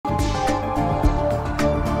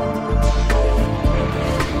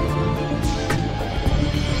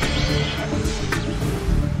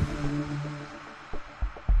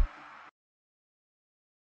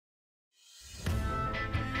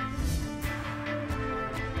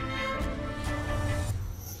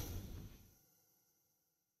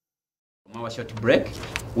short break,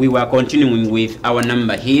 we were continuing with our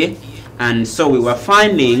number here, and so we were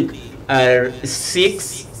finding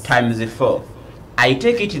 6 times 4. I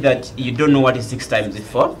take it that you don't know what is 6 times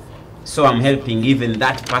 4, so I'm helping even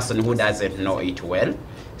that person who doesn't know it well.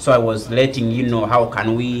 So I was letting you know how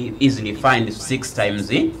can we easily find 6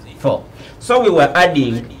 times 4. So we were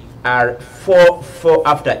adding 4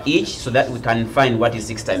 after each so that we can find what is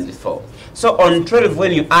 6 times 4. So on 12,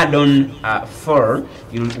 when you add on 4,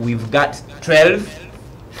 we've got 12,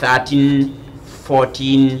 13,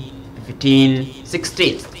 14, 15,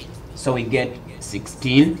 16. So we get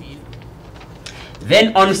 16.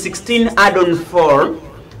 Then on 16, add on 4,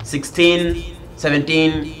 16,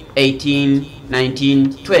 17, 18,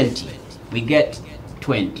 19, 20. We get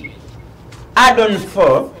 20. Add on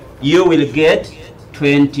 4, you will get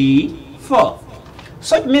 24.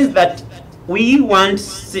 So it means that we want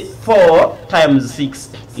 4 times 6.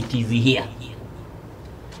 It is here.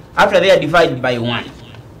 After they are divided by 1.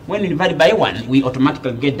 When we divide by 1, we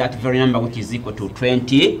automatically get that very number, which is equal to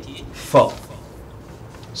 24.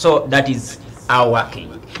 So that is our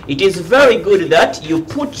working. It is very good that you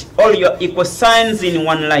put all your equal signs in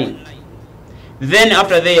one line. Then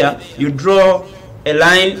after there, you draw a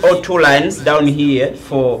line or 2 lines down here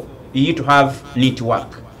for you to have neat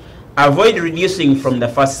work. Avoid reducing from the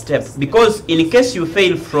first step, because in case you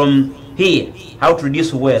fail from here, how to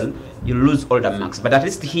reduce well, you lose all the marks. But at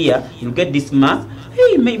least here, you'll get this mark.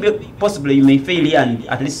 Hey, maybe possibly you may fail here, and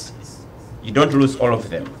at least you don't lose all of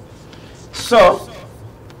them. So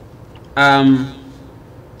I'm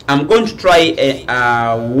going to try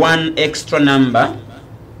one extra number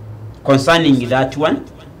concerning that one,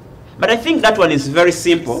 but I think that one is very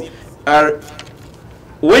simple.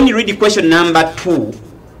 When you read the question number 2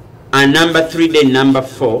 and number 3, then number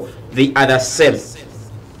 4, they are the same.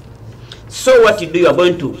 So what you do, you are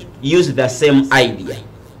going to use the same idea.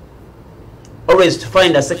 Always to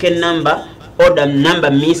find the second number or the number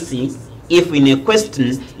missing. If in a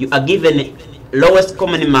question you are given lowest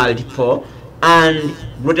common multiple and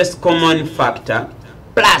greatest common factor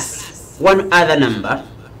plus one other number,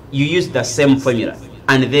 you use the same formula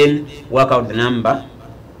and then work out the number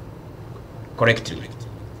correctly.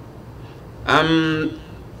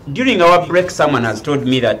 During our break, someone has told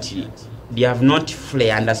me that they have not fully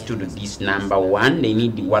understood this number 1. They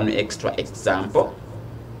need one extra example.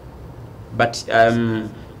 But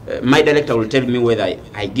my director will tell me whether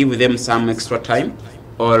I give them some extra time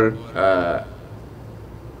or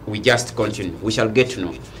we just continue. We shall get to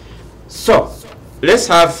know. So let's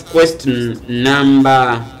have question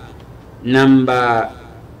number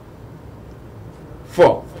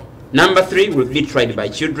 4. Number 3 will be tried by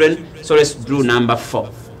children. So let's do number 4.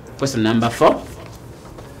 Question number 4.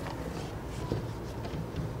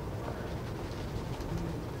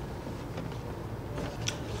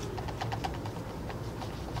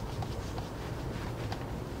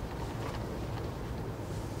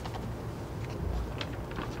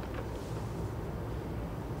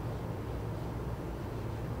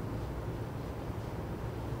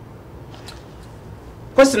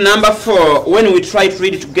 Question number 4, when we try to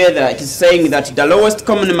read it together, it is saying that the lowest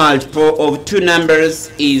common multiple of 2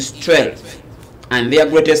 numbers is 12, and their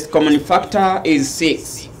greatest common factor is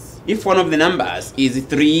 6. If one of the numbers is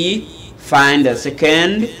 3, find the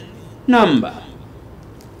second number.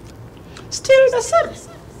 Still the same.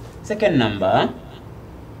 Second number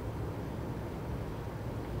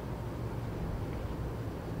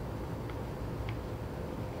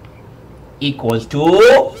equals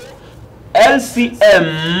to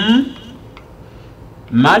LCM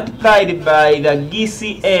multiplied by the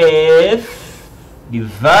GCF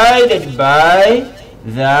divided by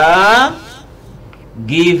the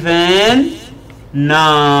given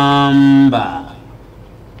number.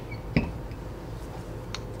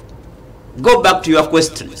 Go back to your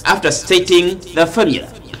questions after stating the formula.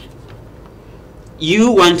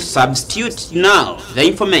 You want to substitute now the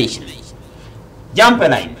information. Jump a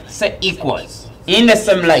line, say equals in the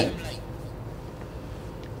same line.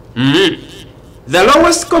 The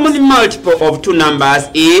lowest common multiple of 2 numbers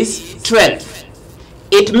is 12.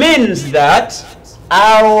 It means that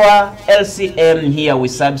our LCM here we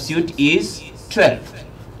substitute is 12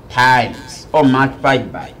 times or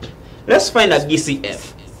multiplied by. Let's find a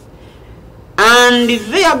GCF. And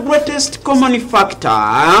their greatest common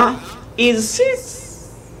factor is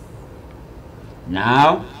 6.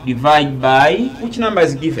 Now divide by which number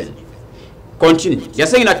is given. Continue. You're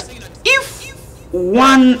saying that if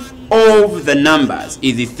one of the numbers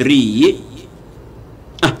is 3,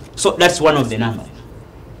 so that's one of the numbers,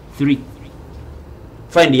 3.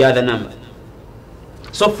 Find the other number.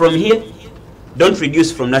 So from here, don't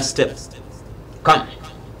reduce from that step. Come,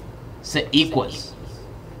 say equals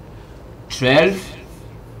 12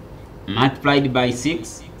 multiplied by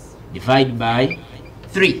 6 divided by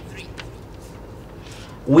 3.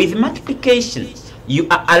 With multiplication, you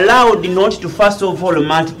are allowed not to first of all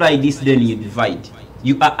multiply this, then you divide.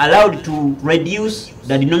 You are allowed to reduce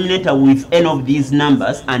the denominator with any of these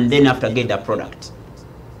numbers and then after get the product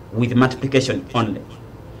with multiplication only.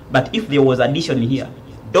 But if there was addition here,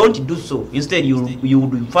 don't do so. Instead, you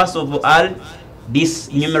would first of all add these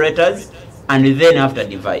numerators and then after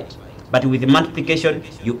divide. But with multiplication,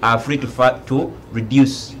 you are free to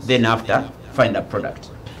reduce, then after find a product.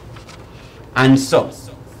 And so,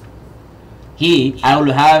 here I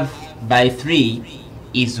will have by 3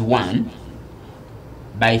 is 1,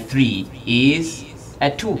 by 3 is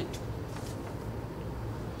a 2.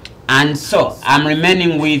 And so, I'm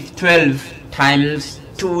remaining with 12 times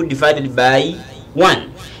 2 divided by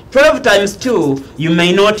 1. 12 times 2, you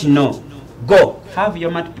may not know. Go, have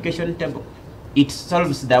your multiplication table. It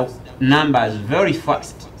solves the numbers very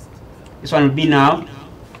fast. This one will be now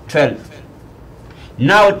 12.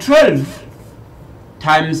 Now 12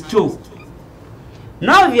 times 2.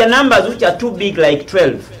 Now if your numbers which are too big like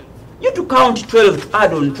 12, you have to count 12 to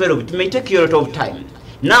add on 12. It may take you a lot of time.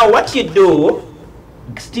 Now what you do,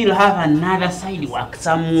 still have another side work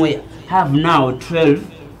somewhere. Have now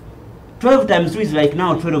 12. 12 times 2 is like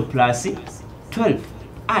now 12 plus 12.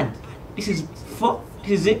 Add. This is 4.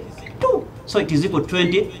 This is 2. So it is equal to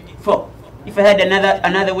 24. If I had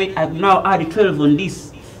another way, I now add 12 on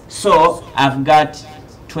this. So I've got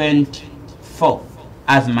 24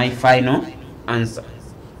 as my final answer.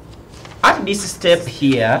 At this step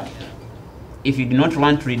here, if you do not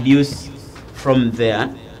want to reduce from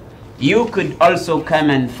there, you could also come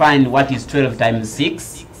and find what is 12 times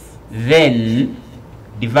 6, then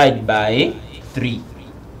divide by 3.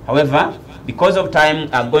 However, because of time,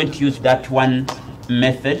 I'm going to use that one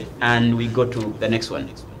method and we go to the next one.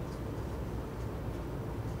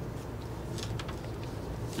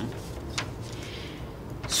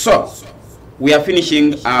 So, we are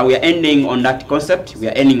finishing, we are ending on that concept, we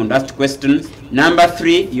are ending on that question. Number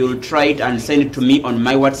 3, you'll try it and send it to me on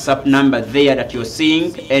my WhatsApp number there that you're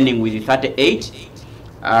seeing, ending with 38.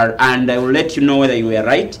 And I will let you know whether you were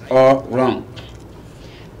right or wrong.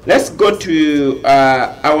 Let's go to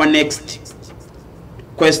our next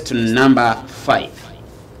question, number 5.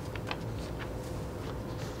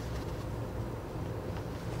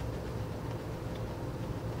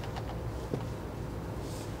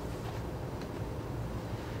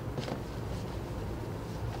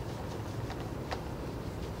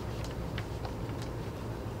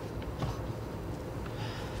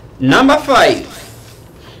 Number 5.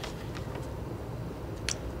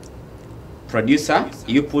 Producer,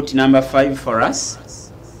 you put number 5 for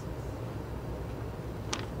us.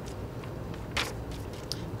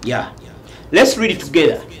 Yeah. Let's read it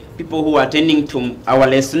together. People who are attending to our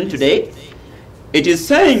lesson today. It is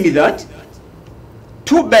saying that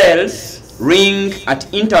 2 bells ring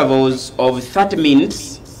at intervals of 30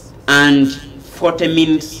 minutes and 40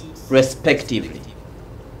 minutes respectively.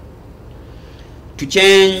 To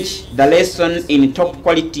change the lesson in top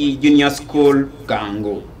quality junior school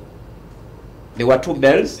Gango. There were 2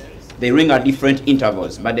 bells, they ring at different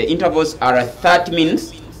intervals, but the intervals are 30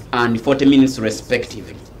 minutes and 40 minutes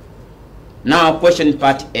respectively. Now question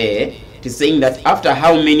part A, it is saying that after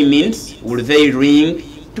how many minutes will they ring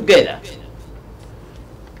together?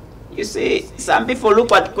 You see, some people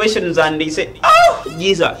look at questions and they say, oh,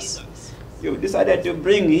 Jesus, you decided to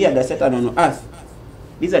bring here the Satan on earth.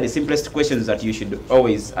 These are the simplest questions that you should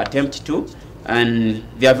always attempt to, and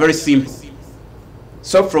they are very simple.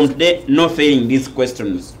 So from today, no failing these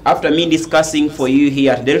questions. After me discussing for you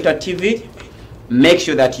here at Delta TV, make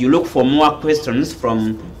sure that you look for more questions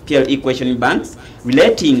from PLE question banks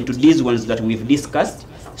relating to these ones that we've discussed,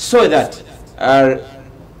 so that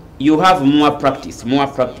you have more practice.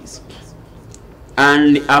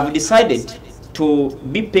 And I've decided to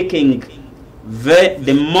be picking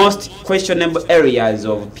the most questionable areas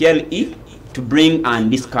of PLE to bring and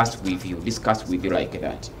discuss with you like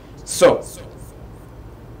that. So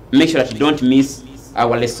make sure that you don't miss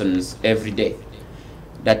our lessons every day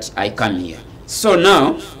that I come here. So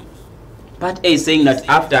now part A is saying that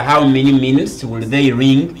after how many minutes will they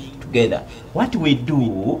ring together? What we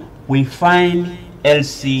do, we find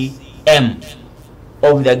LCM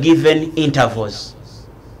of the given intervals.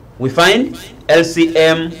 We find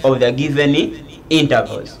LCM of the given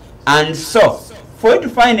intervals. And so, for you to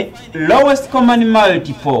find the lowest common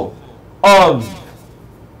multiple of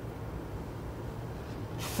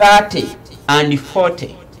 30 and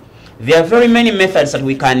 40, there are very many methods that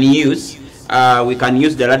we can use We can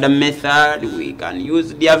use the ladder method, we can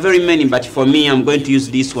use, there are very many, but for me I'm going to use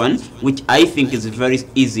this one, which I think is very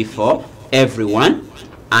easy for everyone.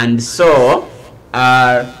 And so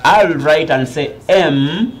I'll write and say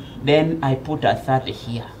M, then I put a 30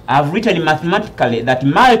 here. I've written mathematically that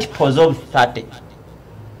multiples of 30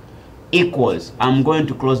 equals, I'm going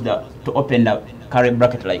to open the curly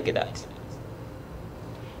bracket like that.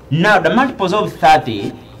 Now the multiples of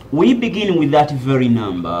 30, we begin with that very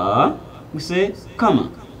number. We say, comma.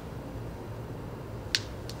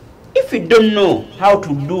 If you don't know how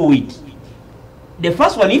to do it, the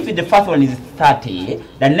first one, if the first one is 30,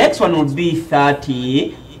 the next one will be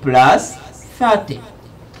 30 plus 30.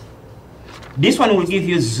 This one will give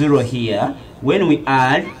you 0 here when we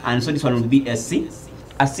add, and so this one will be a 6.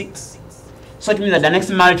 So it means that the next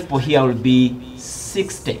multiple here will be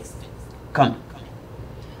 60. Come.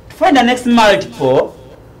 To find the next multiple,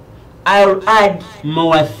 I will add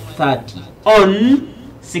more 30 on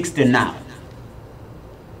 60 now.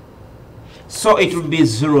 So it will be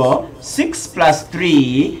 0. 6 plus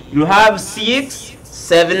 3, you have 6,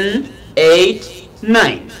 7, 8,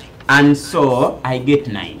 9. And so I get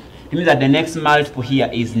 9. It means that the next multiple here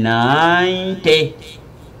is 90.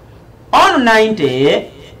 On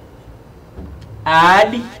 90,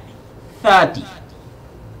 add 30.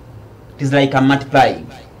 It is like a multiplying.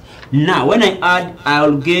 Now when I add,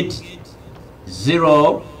 I'll get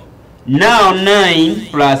 0. Now 9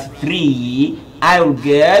 plus 3, I will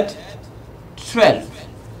get 12.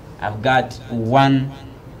 I've got 1,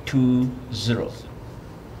 2, 0.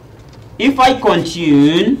 If I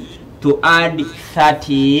continue to add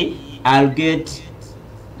 30, I'll get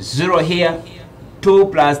 0 here. 2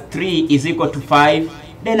 plus 3 is equal to 5,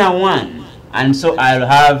 then a 1. And so I'll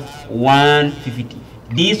have 150.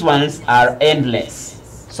 These ones are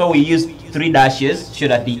endless. So we use 3 dashes so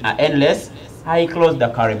that they are endless. I close the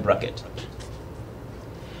curly bracket.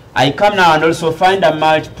 I come now and also find the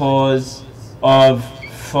multiples of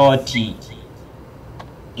 40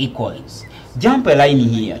 equals. Jump a line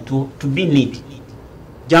here to be neat.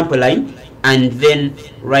 Jump a line and then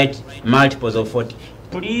write multiples of 40.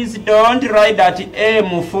 Please don't write that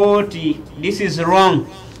M40. This is wrong.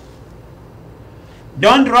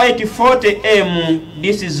 Don't write 40M.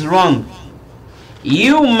 This is wrong.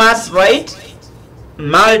 You must write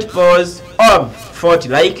multiples of 40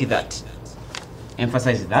 like that.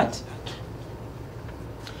 Emphasize that.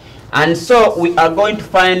 And so we are going to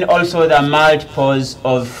find also the multiples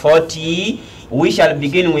of 40. We shall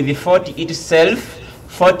begin with the 40 itself.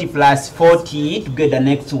 40 plus 40 to get the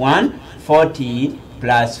next one. 40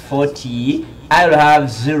 plus 40. I will have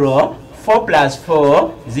 0. 4 plus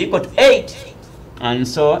 4 is equal to 8. And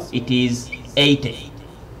so it is 80.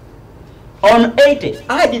 On 80,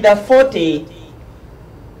 add the 40.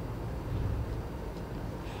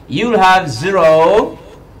 You'll have 0.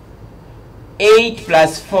 8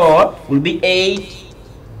 plus 4 will be 8,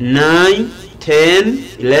 9, 10,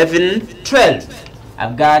 11, 12.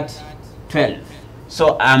 I've got 12.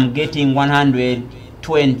 So I'm getting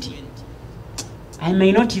 120. I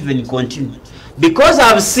may not even continue because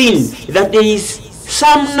I've seen that there is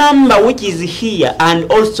some number which is here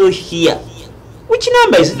and also here. Which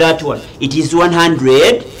number is that one? It is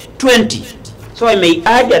 120. So I may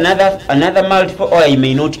add another multiple, or I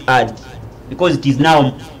may not add because it is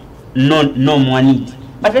now no more need.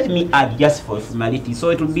 But let me add just for formality. So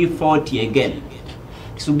it will be 40 again.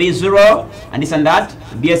 This will be 0 and this and that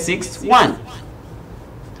will be a 6, 1.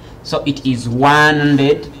 So it is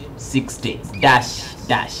 160 dash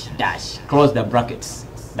dash dash. Close the brackets,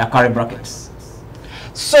 the curly brackets.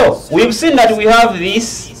 So we've seen that we have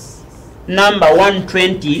this number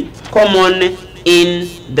 120 common in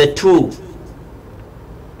the two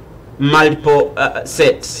multiple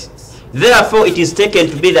sets. Therefore, it is taken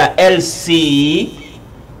to be the LCM,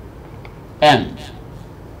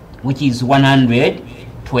 which is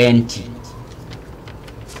 120.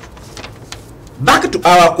 Back to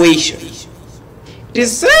our equation. It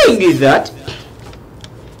is saying that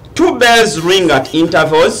two bells ring at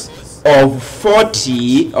intervals of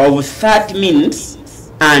 30 minutes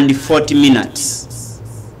and 40 minutes,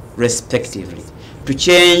 respectively, to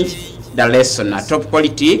change the lesson at top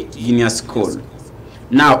quality junior school.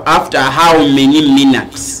 Now, after how many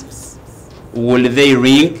minutes will they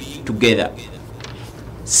ring together?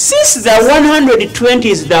 Since the 120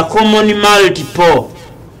 is the common multiple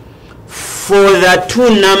for the two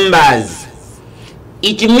numbers,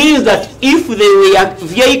 it means that if they were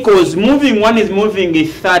vehicles moving, one is moving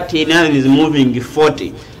 30 and another is moving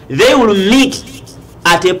 40, they will meet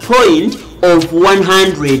at a point of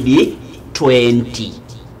 120.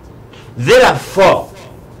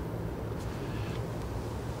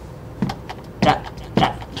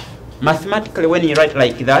 Mathematically, when you write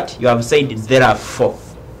like that, you have said therefore.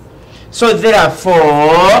 So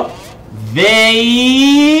therefore,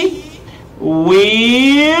 they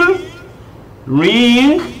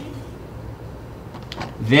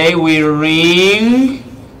will ring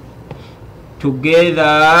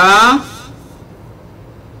together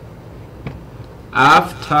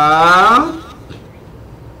after.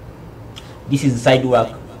 This is side work.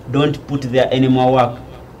 Don't put there any more work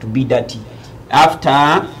to be dirty.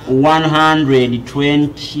 After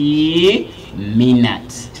 120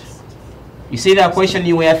 minutes. You see that question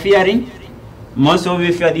you were fearing? Most of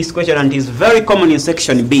you fear this question, and it is very common in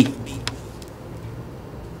section B.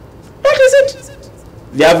 That is it.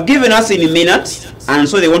 They have given us in minutes, and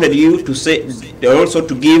so they wanted you to say, they also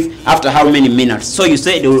to give after how many minutes. So you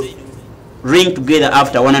say they will ring together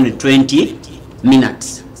after 120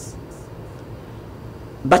 minutes.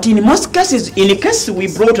 But in most cases, in case we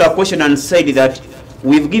brought a question and said that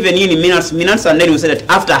we've given you in minutes, and then we said that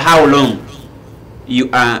after how long, you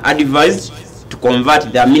are advised to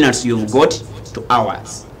convert the minutes you've got to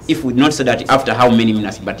hours. If we not say that after how many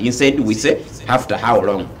minutes, but instead we say after how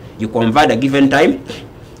long. You convert a given time,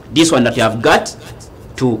 this one that you have got,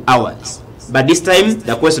 to hours. But this time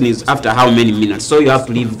the question is after how many minutes, so you have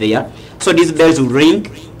to leave there. So these bells will ring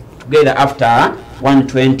together after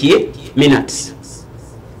 120 minutes.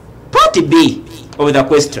 Part B of the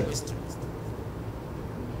question.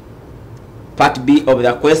 Part B of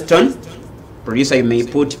the question. Producer, you may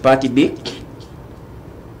put part B.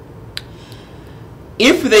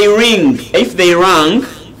 If they rang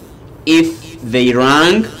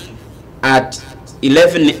at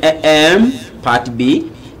 11 a.m. part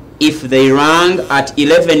B, if they rang at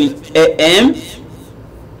 11 a.m.,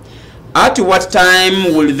 at what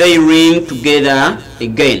time will they ring together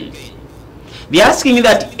again? They're asking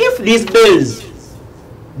that if these bells,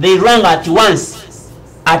 they rang at once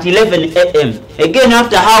at 11 a.m., again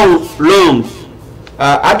after how long,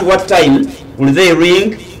 at what time will they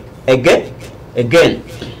ring again?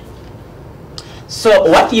 So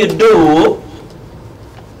what you do,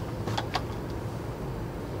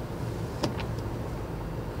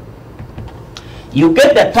 you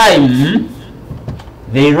get the time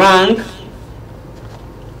they rang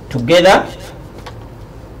together,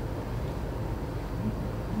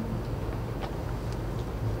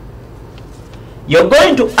 you're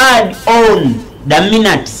going to add on the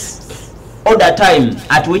minutes or the time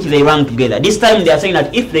at which they rang together. This time they are saying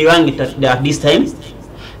that if they rang it at this time,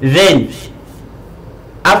 then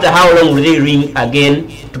after how long will they ring again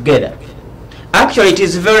together? Actually, it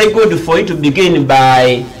is very good for you to begin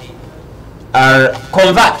by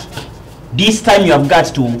convert. This time you have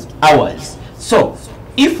got to hours. So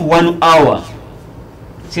if 1 hour,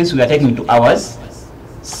 since we are taking 2 hours,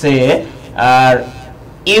 say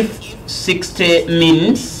if 60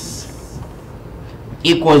 minutes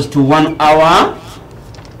equals to 1 hour,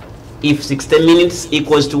 if 60 minutes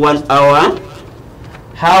equals to 1 hour,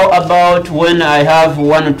 how about when I have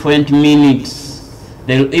 120 minutes?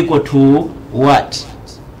 They will equal to what?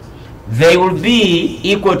 They will be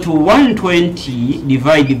equal to 120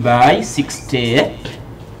 divided by 60.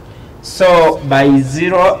 So by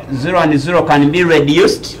 0, 0 and 0 can be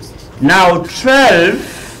reduced. Now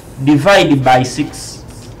 12 divided by 6.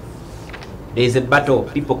 There is a battle.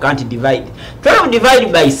 People can't divide. 12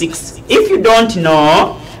 divided by 6. If you don't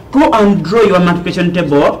know, go and draw your multiplication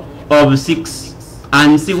table of 6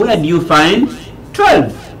 and see where do you find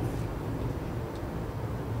 12.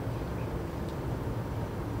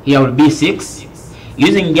 Here will be 6.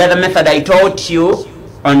 Using the other method I taught you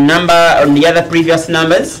on the other previous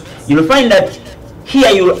numbers, you will find that here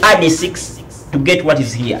you will add a 6 to get what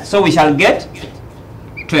is here. So we shall get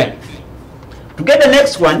 12. To get the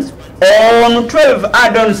next one, on 12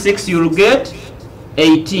 add on 6, you will get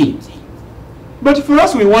 18. But for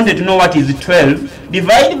us, we wanted to know what is 12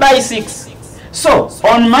 divided by 6. So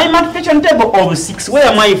on my multiplication table of 6, where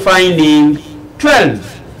am I finding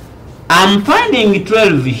 12? I'm finding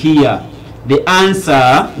 12 here. The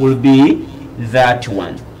answer will be that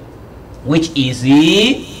one, which is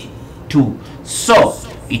 2. So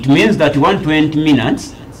it means that 120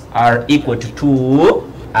 minutes are equal to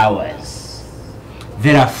 2 hours.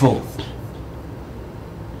 Therefore,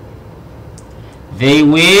 they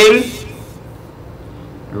will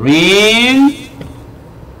ring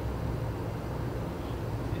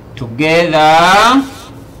together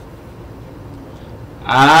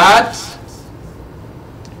at,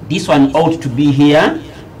 this one ought to be here,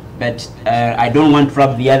 but I don't want to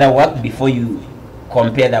wrap the other work before you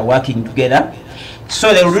compare the working together.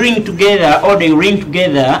 So they ring together, or they ring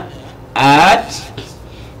together at,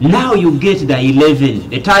 now you get the 11,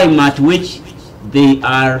 the time at which they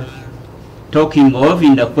are talking of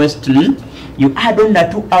in the question, you add on the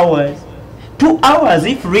 2 hours. 2 hours,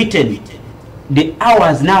 if written, the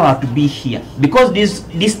hours now have to be here, because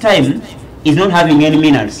this time is not having any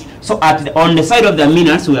minutes. So on the side of the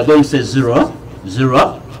minutes, we are going to say 0,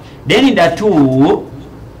 0. Then in the 2,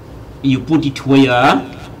 you put it where?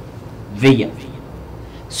 There.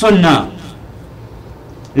 So now,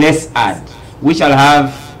 let's add. We shall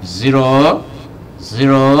have 0,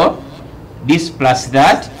 0. This plus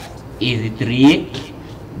that is 3.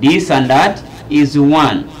 This and that is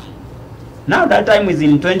 1. Now that time is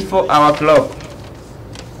in 24-hour clock.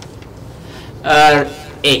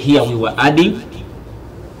 Here we were adding.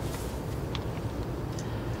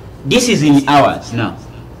 This is in hours now.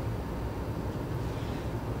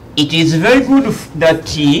 It is very good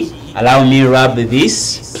that allow me rub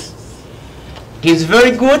this. It is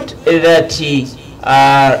very good that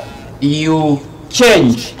you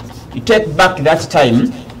change, you take back that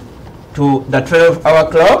time to the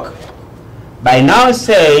 12-hour clock by now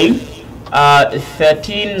saying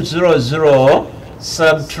 1300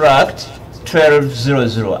 subtract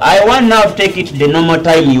 1200. I want now to take it the normal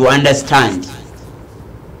time you understand.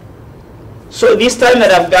 So this time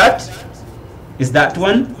that I've got is that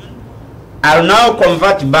one. I'll now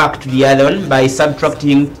convert back to the other one by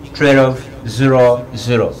subtracting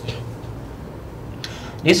 1200.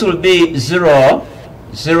 This will be 0,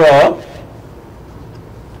 0,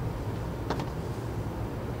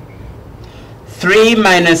 3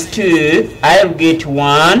 minus 2, I'll get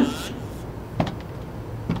 1,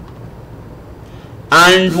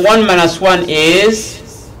 and 1 minus 1 is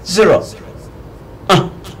 0.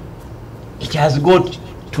 It has got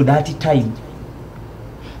to that time.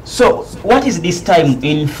 So what is this time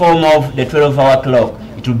in form of the 12-hour clock?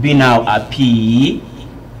 It will be now a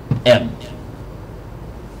PM.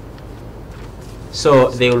 So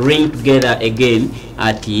they will ring together again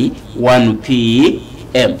at 1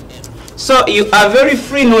 PM. So you are very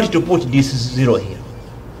free not to put this 0 here,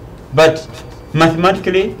 but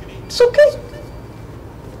mathematically it's okay.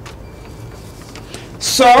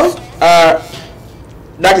 So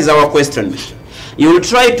that is our question. You will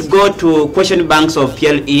try to go to question banks of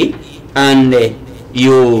PLE and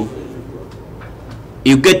you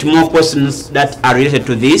get more questions that are related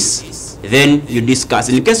to this, then you discuss.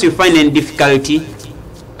 In case you find any difficulty,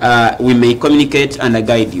 we may communicate and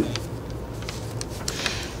guide you.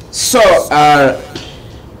 So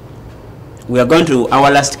we are going to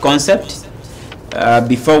our last concept.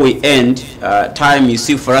 Before we end, time, you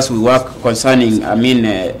see, for us we work concerning,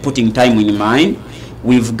 putting time in mind.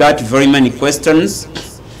 We've got very many questions.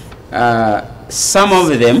 Some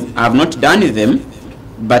of them I have not done them,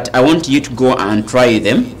 but I want you to go and try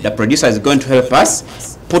them. The producer is going to help us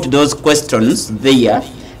put those questions there.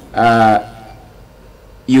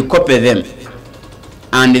 You copy them,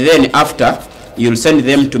 and then after you'll send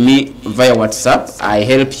them to me via WhatsApp. I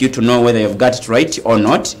help you to know whether you've got it right or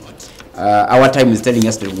not. Our time is telling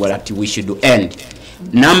us that we should end.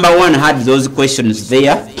 Number 1 had those questions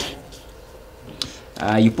there.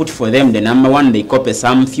 You put for them the number 1, they copy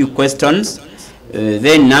some few questions.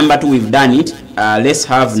 Then number 2, we've done it. Let's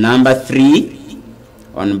have number 3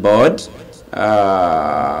 on board.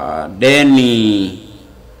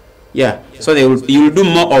 Yeah, so you'll do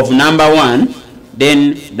more of number 1.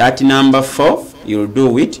 Then that number 4, you'll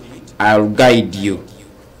do it. I'll guide you.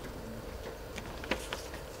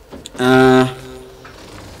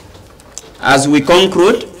 As we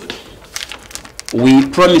conclude, we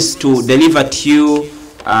promise to deliver to you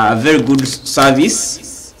a very good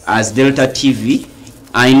service as Delta TV.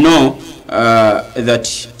 I know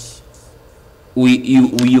that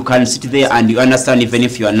you can sit there and you understand even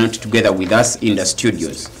if you are not together with us in the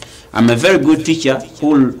studios. I'm a very good teacher who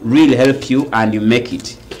will really help you and you make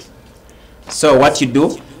it. So what you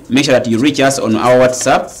do, make sure that you reach us on our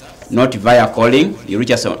WhatsApp, not via calling. You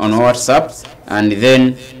reach us on our WhatsApp, and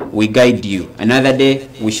then we guide you. Another day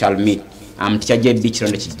we shall meet. I'm Teacher J.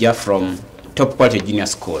 Bichiranda Chija from Top Quality Junior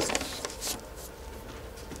School.